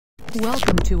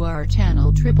Welcome to our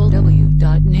channel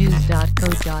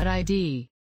www.news.co.id.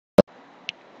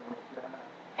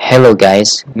 Hello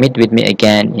guys, meet with me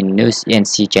again in News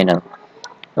ENC channel.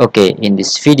 Okay, in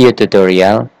this video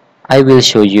tutorial, I will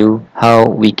show you how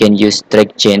we can use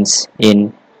track change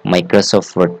in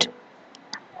Microsoft Word.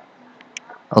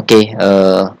 Okay,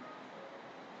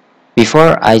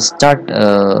 before I start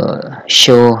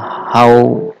show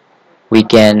how we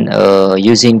can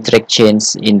using track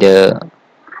change in the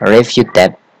review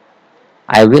tab,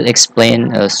 I will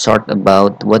explain short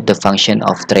about what the function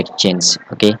of track change.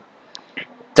 Okay,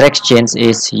 track change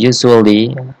is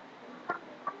usually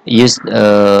used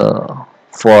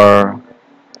for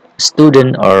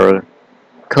student or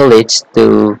college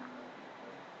to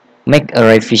make a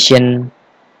revision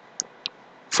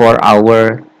for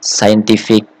our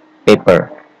scientific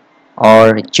paper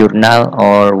or journal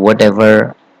or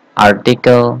whatever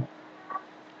article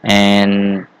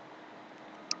and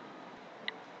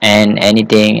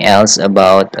anything else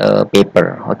about a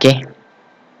paper. Okay,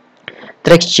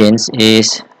 track change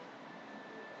is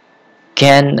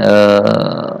can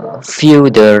view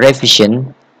the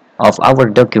revision of our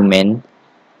document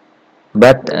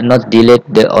but not delete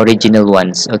the original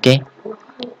ones. Okay,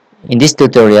 in this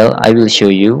tutorial I will show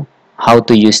you how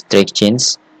to use track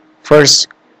change. First,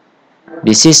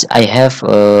 this is I have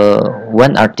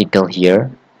one article here,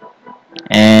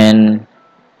 and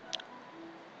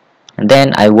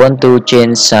then I want to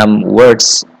change some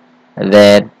words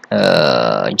that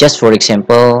just for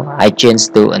example I change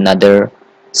to another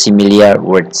similar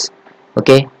words.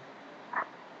 Okay,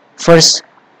 first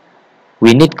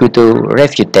we need go to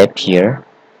review tab here.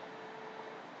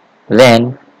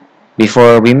 Then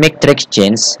before we make track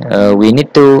change, we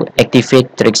need to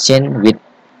activate track change with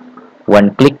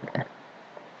one click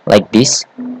like this.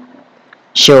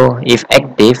 Show if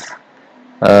active,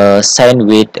 sign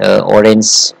with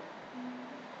orange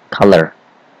color.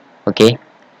 Okay,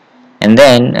 and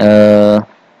then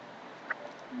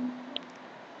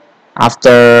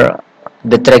after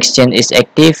the track change is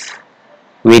active,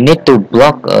 we need to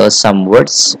block some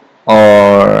words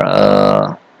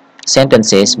or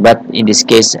sentences, but in this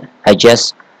case I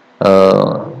just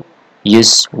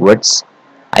use words.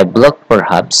 I block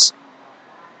perhaps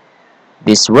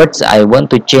these words I want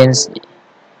to change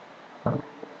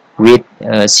with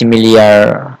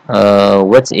similar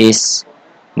words is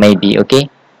maybe. Okay,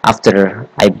 after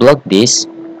I block this,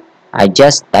 I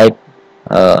just type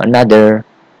another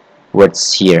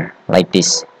words here like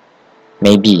this,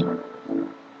 maybe.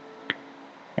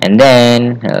 And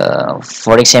then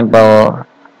for example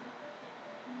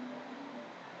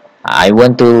I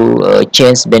want to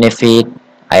change benefit.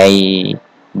 I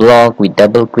block with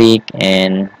double click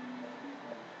and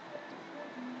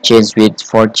change with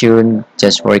fortune,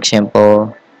 just for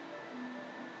example.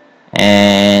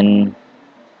 And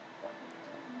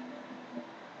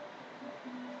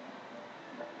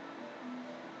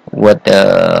what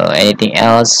anything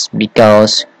else,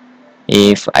 because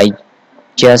if I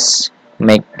just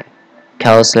make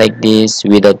cows like this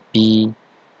without p,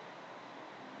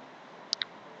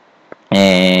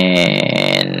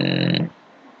 and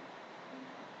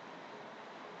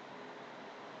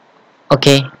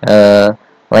okay,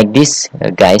 like this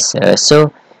guys.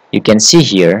 So you can see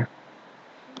here,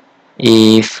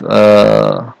 if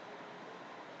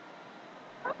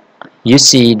you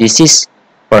see this is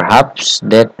perhaps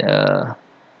that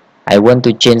I want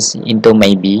to change into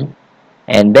maybe,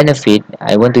 and benefit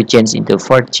I want to change into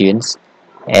fortunes,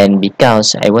 and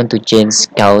because I want to change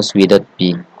cows without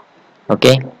p.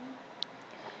 Okay,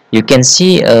 you can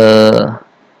see the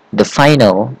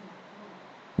final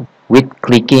with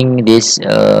clicking this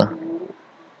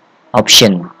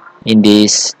option in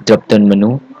this drop down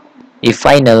menu. If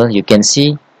final, you can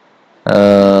see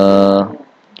the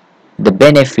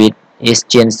benefit is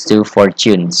changed to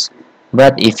fortunes,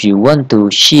 but if you want to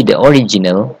see the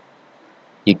original,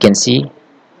 you can see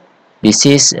this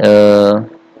is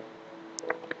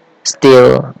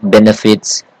still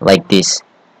benefits like this.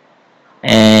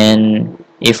 And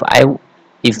if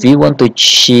we want to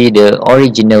see the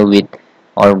original with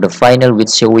or the final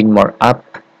with showing more up,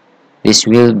 this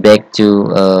will back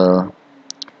to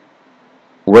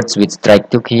words with strike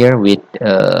took here with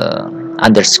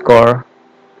underscore,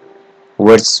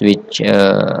 words which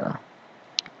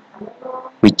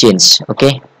we change.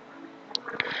 Okay,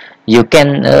 you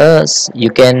can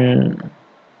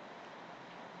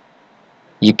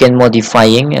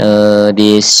modifying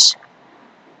this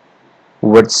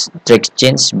words track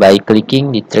change by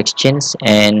clicking the track change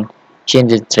and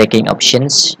change the tracking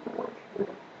options.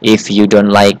 If you don't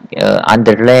like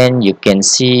underline, you can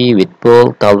see with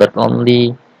bold color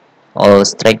only, or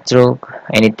strike through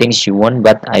anything you want,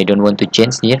 but I don't want to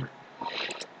change here.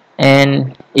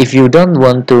 And if you don't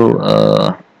want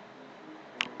to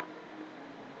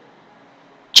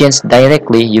change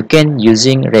directly, you can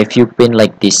using review pane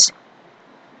like this.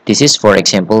 This is for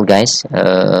example, guys.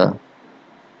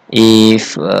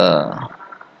 If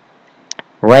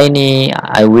rainy,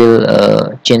 I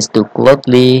will change to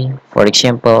cloudy. For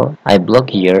example, I block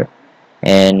here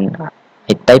and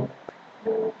I type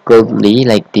cloudy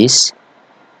like this.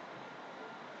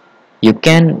 You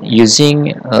can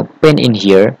using a pen in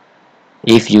here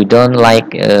if you don't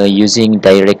like using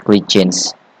directly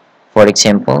change. For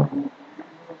example,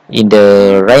 in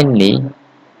the rainy,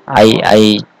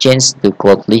 I change to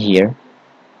cloudy here.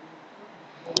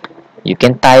 You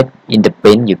can type in the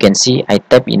pen. You can see I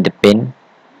type in the pen,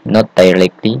 not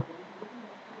directly.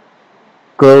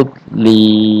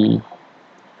 Cloudy,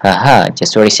 haha,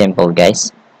 just very simple,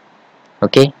 guys.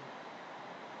 Okay,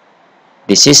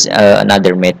 this is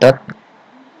another method.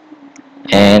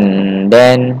 And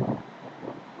then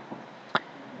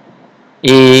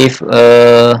if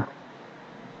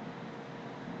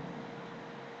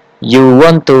you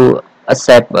want to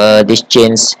accept this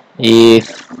change, if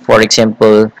for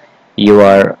example you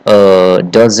are a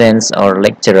docent or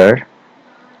lecturer,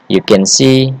 you can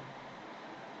see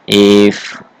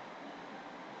if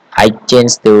I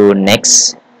change to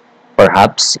next.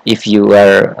 Perhaps if you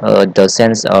are a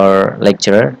docent or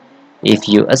lecturer, if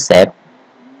you accept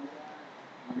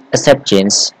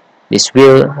change, this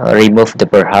will remove the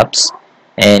perhaps,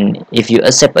 and if you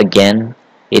accept again,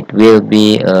 it will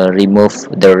be remove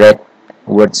the red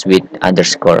words with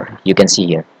underscore. You can see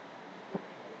here.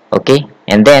 Okay,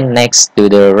 and then next to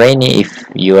the rainy, if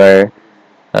you are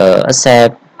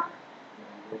accept,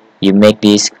 you make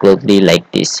this closely like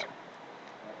this.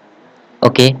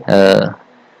 Okay,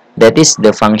 that is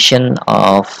the function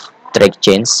of track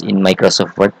change in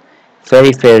Microsoft Word.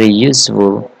 Very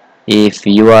useful if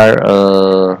you are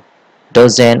a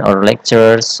docent or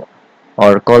lecturers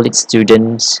or college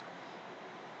students,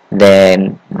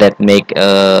 then that make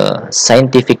a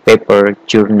scientific paper,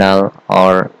 journal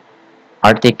or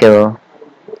article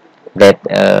that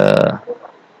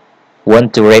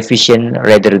want to revision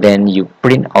rather than you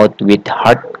print out with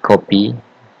hard copy.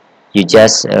 You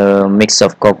just mix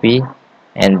of copy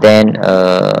and then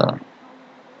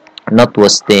not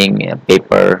wasting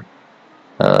paper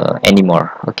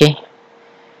anymore. Okay,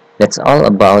 that's all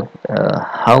about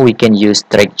how we can use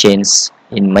track change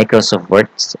in Microsoft Word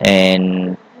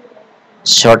and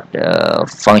short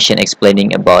function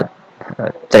explaining about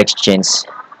track change.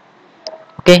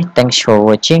 Okay, thanks for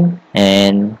watching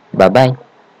and bye bye.